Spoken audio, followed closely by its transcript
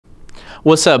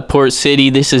What's up, Port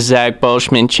City? This is Zach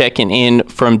Bolshman checking in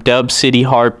from Dub City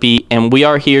Heartbeat, and we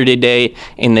are here today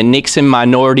in the Nixon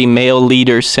Minority Male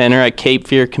Leaders Center at Cape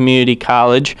Fear Community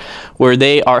College, where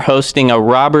they are hosting a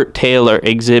Robert Taylor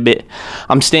exhibit.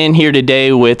 I'm standing here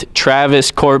today with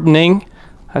Travis Corpning.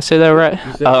 I say that right?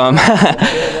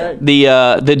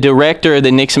 The director of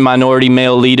the Nixon Minority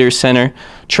Male Leaders Center.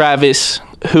 Travis,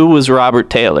 who was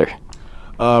Robert Taylor?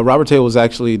 Robert Taylor was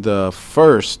actually the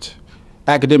first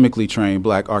academically trained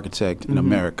black architect in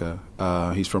America.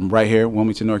 He's from right here,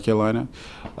 Wilmington, North Carolina.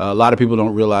 A lot of people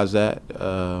don't realize that.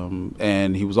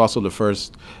 And he was also the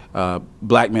first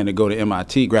black man to go to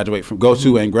MIT, graduate from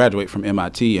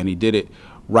MIT, and he did it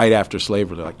right after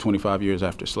slavery, like 25 years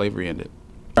after slavery ended.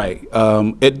 Right.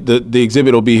 The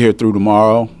exhibit will be here through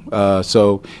tomorrow.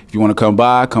 So if you want to come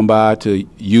by to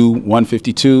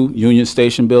U152 Union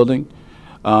Station building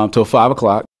till 5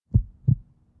 o'clock.